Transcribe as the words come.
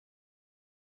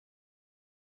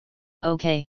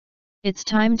Okay. It's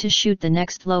time to shoot the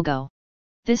next logo.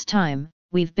 This time,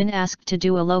 we've been asked to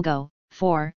do a logo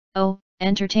for,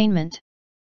 entertainment.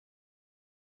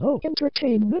 Oh,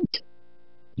 entertainment?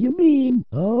 You mean,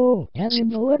 as in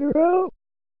the letter O?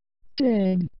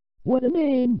 Dang, what a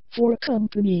name for a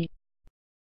company.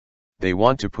 They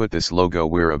want to put this logo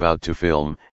we're about to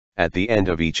film, at the end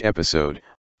of each episode,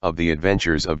 of The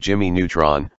Adventures of Jimmy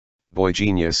Neutron, Boy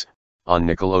Genius, on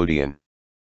Nickelodeon.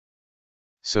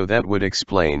 So that would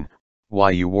explain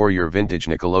why you wore your vintage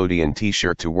Nickelodeon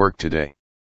t-shirt to work today.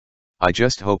 I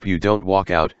just hope you don't walk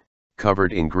out,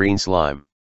 covered in green slime.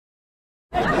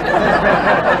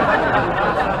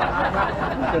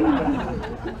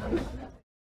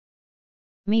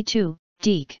 Me too,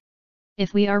 Deke.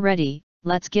 If we are ready,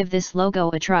 let's give this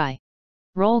logo a try.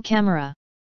 Roll camera.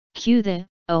 Cue the,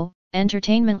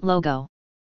 entertainment logo.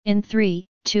 In 3,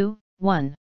 2,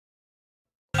 1.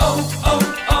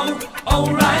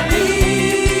 O'Reilly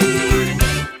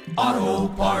Auto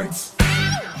Parts.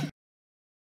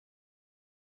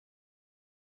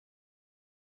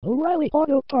 O'Reilly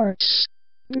Auto Parts.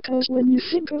 Because when you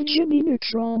think of Jimmy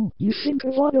Neutron, you think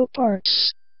of auto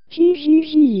parts. Hee hee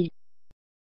hee.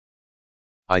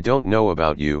 I don't know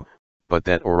about you, but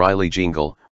that O'Reilly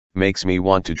jingle makes me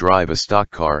want to drive a stock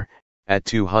car at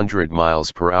 200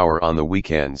 miles per hour on the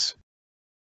weekends.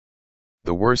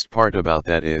 The worst part about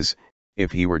that is,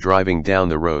 if he were driving down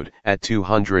the road at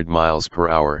 200 miles per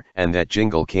hour and that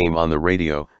jingle came on the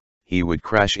radio, he would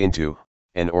crash into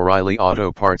an O'Reilly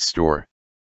Auto Parts store.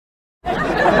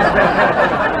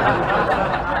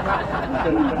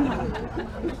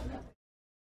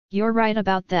 You're right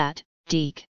about that,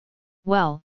 Deke.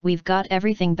 Well, we've got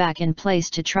everything back in place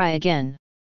to try again.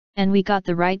 And we got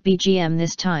the right BGM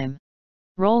this time.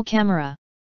 Roll camera.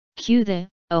 Cue the,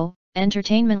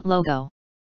 entertainment logo.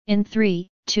 In 3,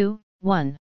 2,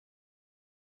 1.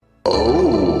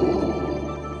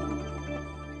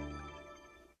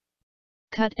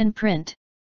 Cut and print.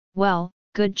 Well,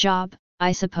 good job,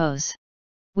 I suppose.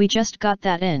 We just got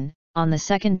that in, on the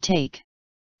second take.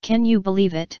 Can you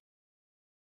believe it?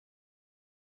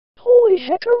 Holy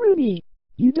heckaroonie!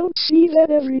 You don't see that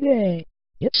every day.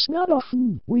 It's not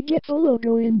often we get the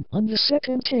logo in on the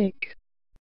second take.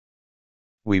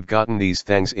 We've gotten these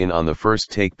things in on the first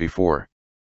take before.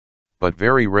 But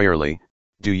very rarely,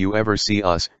 do you ever see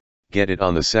us get it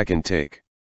on the second take.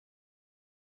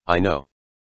 I know.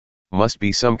 Must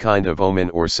be some kind of omen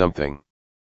or something.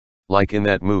 Like in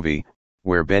that movie,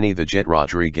 where Benny the Jet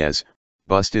Rodriguez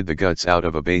busted the guts out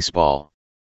of a baseball.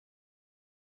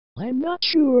 I'm not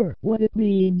sure what it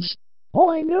means. All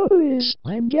I know is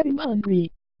I'm getting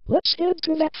hungry. Let's head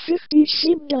to that 50s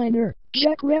theme diner,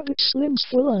 Jack Rabbit Slims,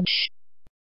 for lunch.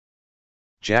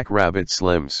 Jack Rabbit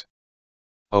Slims.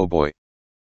 Oh boy.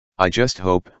 I just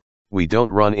hope we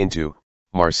don't run into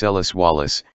Marcellus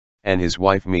Wallace and his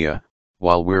wife Mia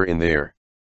while we're in there.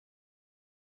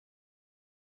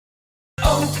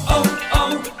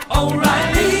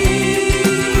 O'Reilly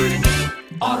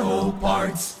Auto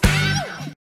Parts.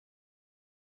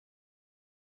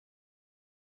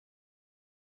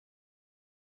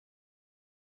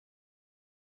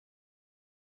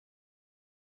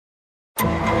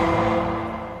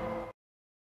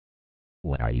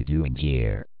 What are you doing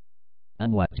here?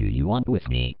 And what do you want with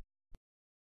me?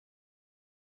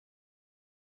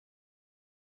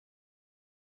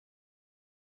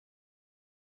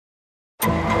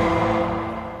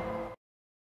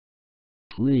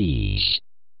 Please,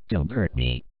 don't hurt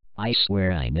me. I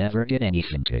swear I never did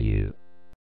anything to you.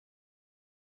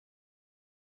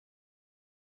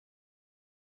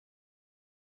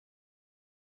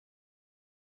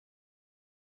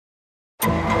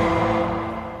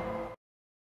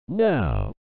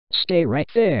 No, stay right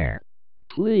there.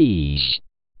 Please,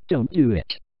 don't do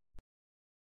it.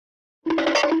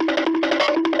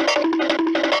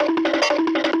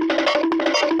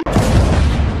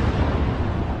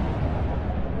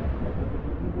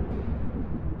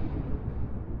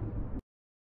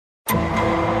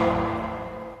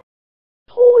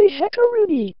 Holy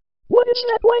heckaroonie! What is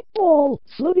that white ball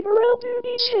floating around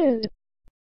Rudy's head?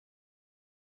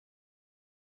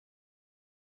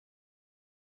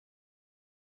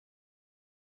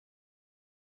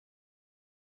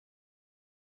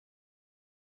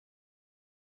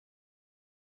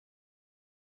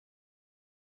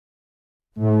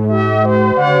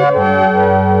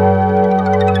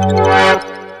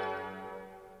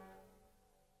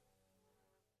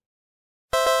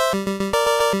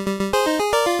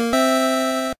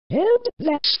 And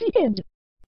that's the end.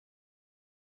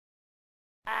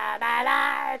 My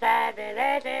life has been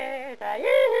legend to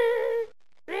you.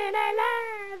 Really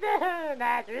love life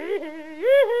that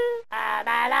you,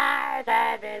 my life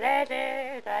has been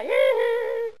waiting for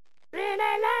you. Really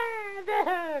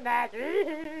love that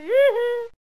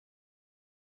you.